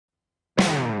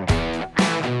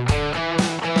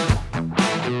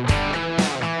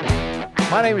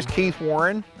My name is Keith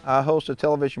Warren. I host a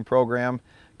television program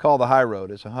called The High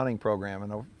Road. It's a hunting program,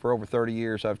 and for over 30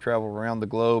 years I've traveled around the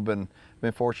globe and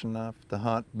been fortunate enough to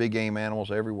hunt big game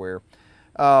animals everywhere.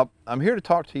 I'm here to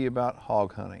talk to you about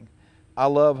hog hunting. I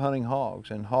love hunting hogs,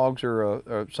 and hogs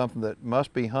are something that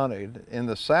must be hunted. In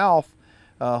the South,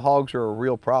 hogs are a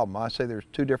real problem. I say there's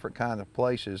two different kinds of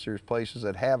places. There's places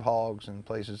that have hogs and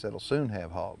places that'll soon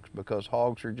have hogs, because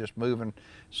hogs are just moving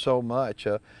so much.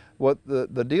 What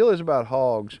the deal is about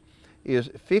hogs is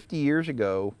 50 years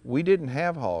ago, we didn't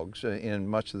have hogs in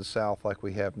much of the South like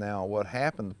we have now. What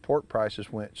happened, the pork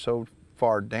prices went so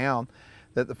far down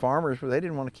that the farmers, they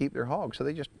didn't want to keep their hogs, so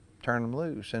they just turned them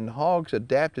loose. And hogs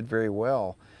adapted very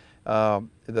well.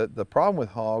 The problem with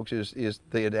hogs is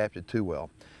they adapted too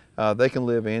well. They can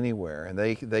live anywhere, and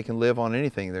they can live on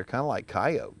anything. They're kind of like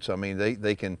coyotes. I mean,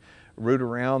 they can root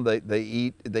around. They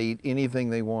eat anything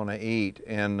they want to eat,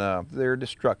 and they're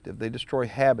destructive. They destroy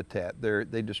habitat.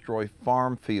 They destroy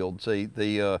farm fields.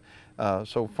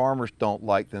 So farmers don't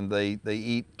like them. They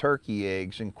eat turkey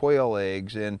eggs and quail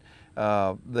eggs, and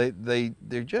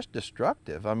they're just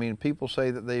destructive. I mean, people say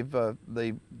that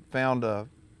they've found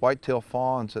whitetail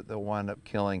fawns that they'll wind up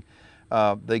killing.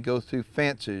 They go through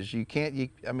fences.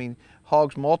 I mean,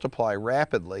 hogs multiply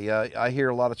rapidly. I hear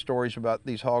a lot of stories about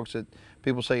these hogs that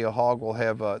people say a hog will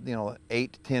have,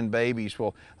 8 to 10 babies.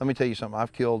 Well, let me tell you something.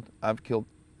 I've killed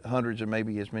hundreds and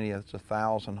maybe as many as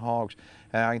 1,000 hogs.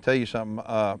 And I can tell you something.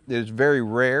 It is very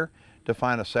rare to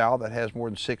find a sow that has more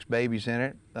than 6 babies in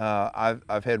it.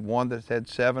 I've had one that's had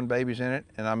 7 babies in it,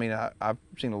 and I mean, I've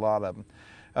seen a lot of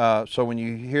them. So when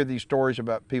you hear these stories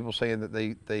about people saying that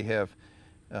they have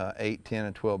 8, 10,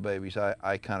 and 12 babies,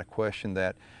 I kind of question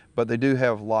that. But they do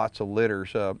have lots of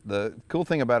litters. The cool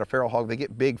thing about a feral hog, they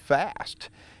get big fast.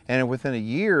 And within a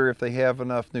year, if they have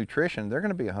enough nutrition, they're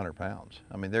going to be 100 pounds.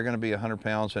 I mean, they're going to be 100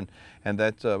 pounds, and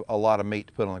that's a lot of meat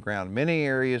to put on the ground. In many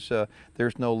areas,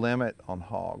 there's no limit on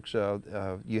hogs.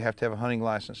 You have to have a hunting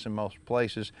license in most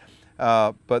places.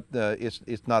 But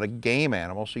it's not a game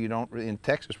animal, so you don't, in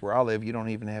Texas where I live, you don't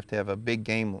even have to have a big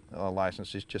game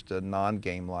license. It's just a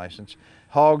non-game license.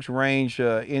 Hogs range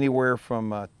anywhere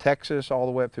from Texas all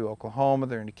the way up through Oklahoma.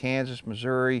 They're into Kansas,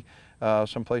 Missouri.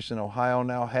 Some places in Ohio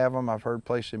now have them. I've heard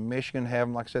places in Michigan have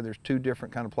them. Like I said, there's 2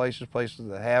 different kind of places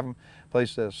that have them,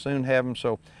 places that soon have them.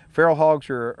 So feral hogs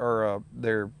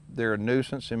they're a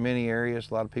nuisance in many areas.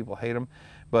 A lot of people hate them,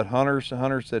 but hunters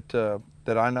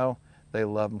that I know, they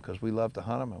love them because we love to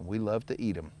hunt them and we love to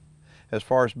eat them. As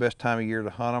far as the best time of year to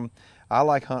hunt them, I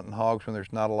like hunting hogs when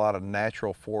there's not a lot of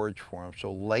natural forage for them.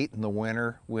 So late in the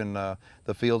winter, when the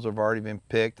fields have already been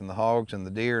picked and the hogs and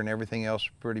the deer and everything else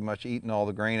pretty much eating all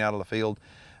the grain out of the field,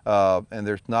 and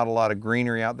there's not a lot of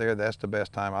greenery out there, that's the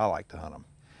best time I like to hunt them.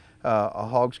 A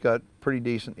hog's got pretty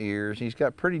decent ears. He's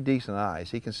got pretty decent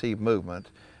eyes. He can see movement.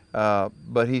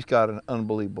 But he's got an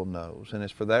unbelievable nose, and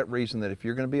it's for that reason that if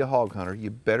you're going to be a hog hunter, you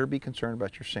better be concerned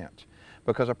about your scent,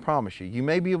 because I promise you, you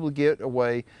may be able to get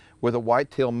away with a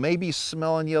whitetail maybe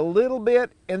smelling you a little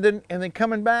bit and then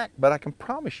coming back, but I can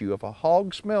promise you, if a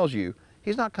hog smells you,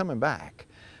 he's not coming back.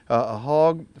 A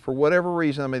hog, for whatever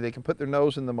reason, I mean, they can put their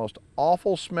nose in the most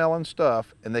awful smelling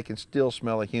stuff and they can still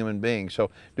smell a human being. So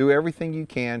do everything you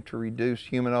can to reduce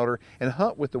human odor and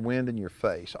hunt with the wind in your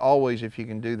face. Always, if you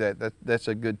can do that, that's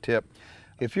a good tip.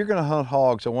 If you're going to hunt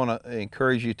hogs, I want to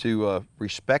encourage you to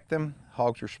respect them.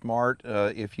 Hogs are smart.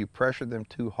 If you pressure them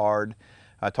too hard,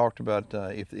 I talked about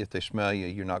if they smell you,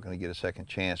 you're not going to get a second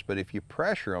chance. But if you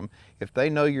pressure them, if they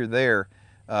know you're there,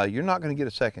 you're not going to get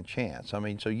a second chance. I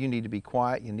mean, so you need to be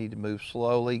quiet, you need to move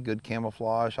slowly, good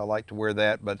camouflage. I like to wear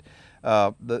that, but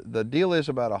the deal is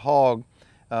about a hog,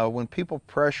 when people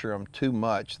pressure them too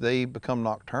much, they become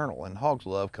nocturnal, and hogs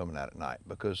love coming out at night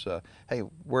because, hey,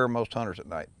 where are most hunters at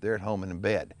night? They're at home and in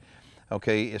bed.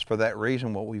 Okay, it's for that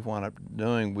reason what we've wound up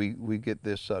doing, we get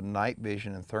this night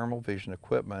vision and thermal vision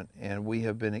equipment, and we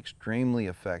have been extremely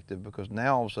effective, because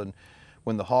now all of a sudden,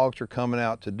 when the hogs are coming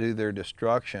out to do their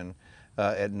destruction,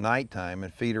 at nighttime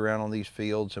and feed around on these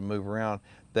fields and move around,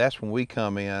 that's when we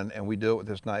come in and we do it with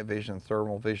this night vision and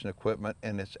thermal vision equipment,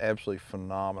 and it's absolutely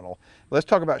phenomenal. Let's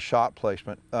talk about shot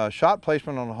placement. Shot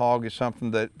placement on a hog is something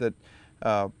that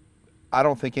I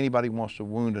don't think anybody wants to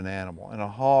wound an animal, and a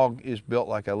hog is built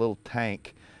like a little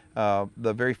tank.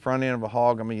 The very front end of a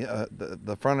hog, I mean,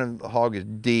 the front end of the hog is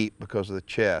deep because of the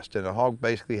chest, and a hog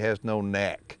basically has no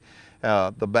neck.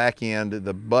 The back end,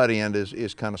 the butt end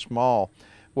is kind of small.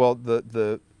 Well,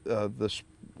 the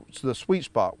sweet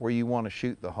spot where you want to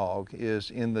shoot the hog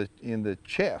is in the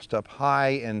chest, up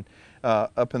high and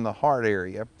up in the heart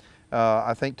area.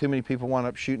 I think too many people wind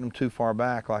up shooting them too far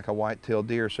back like a white-tailed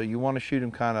deer, so you want to shoot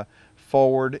them kind of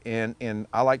forward, and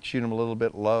I like to shoot them a little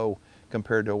bit low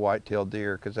compared to a white-tailed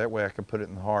deer, because that way I can put it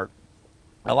in the heart.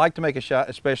 I like to make a shot,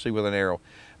 especially with an arrow.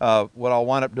 What I'll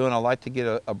wind up doing, I like to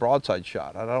get a broadside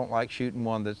shot. I don't like shooting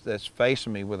one that's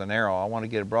facing me with an arrow. I want to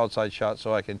get a broadside shot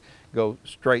so I can go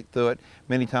straight through it.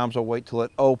 Many times I'll wait till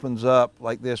it opens up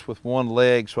like this with one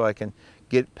leg so I can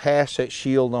get past that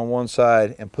shield on one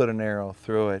side and put an arrow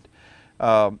through it.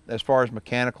 As far as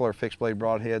mechanical or fixed blade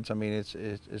broadheads, I mean,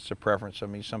 it's a preference. I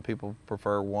mean, some people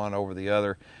prefer one over the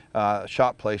other.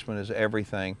 Shot placement is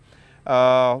everything.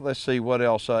 Let's see what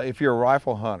else. If you're a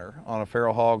rifle hunter on a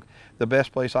feral hog, the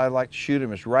best place I like to shoot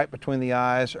them is right between the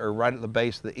eyes or right at the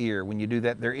base of the ear. When you do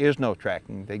that, there is no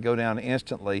tracking. They go down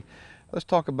instantly. Let's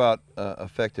talk about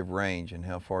effective range and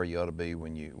how far you ought to be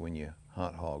when you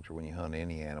hunt hogs or when you hunt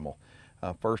any animal.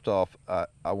 First off,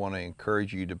 I want to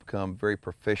encourage you to become very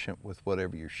proficient with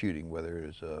whatever you're shooting, whether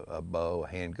it's a bow, a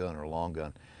handgun, or a long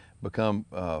gun. Become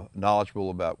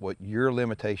knowledgeable about what your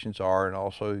limitations are and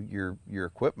also your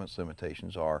equipment's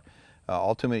limitations are.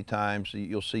 All too many times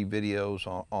you'll see videos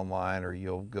online, or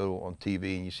you'll go on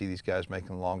TV and you see these guys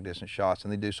making long distance shots,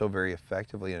 and they do so very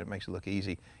effectively and it makes it look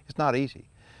easy. It's not easy.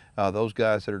 Those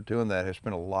guys that are doing that have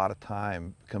spent a lot of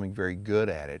time becoming very good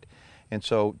at it. And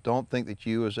so don't think that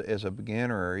you as a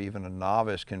beginner or even a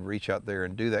novice can reach out there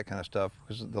and do that kind of stuff,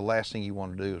 because the last thing you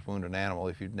want to do is wound an animal.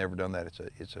 If you've never done that,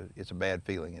 it's a bad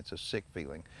feeling. It's a sick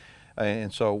feeling.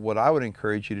 And so what I would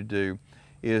encourage you to do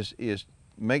is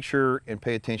make sure and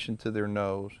pay attention to their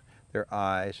nose, their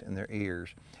eyes, and their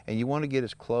ears. And you want to get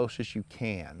as close as you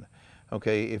can.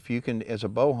 Okay, if you can, as a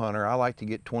bow hunter, I like to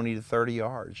get 20 to 30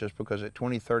 yards, just because at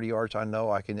 20, 30 yards, I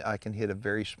know I can hit a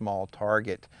very small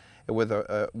target. With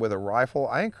a rifle,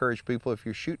 I encourage people, if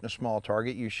you're shooting a small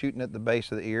target, you're shooting at the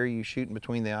base of the ear, you're shooting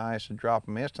between the eyes to drop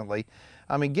them instantly.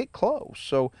 I mean, get close.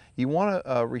 So you want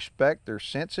to respect their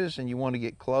senses, and you want to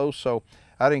get close. So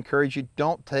I'd encourage you,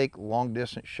 don't take long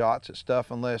distance shots at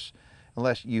stuff unless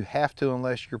you have to,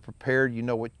 unless you're prepared, you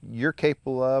know what you're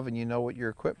capable of, and you know what your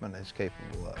equipment is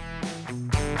capable of.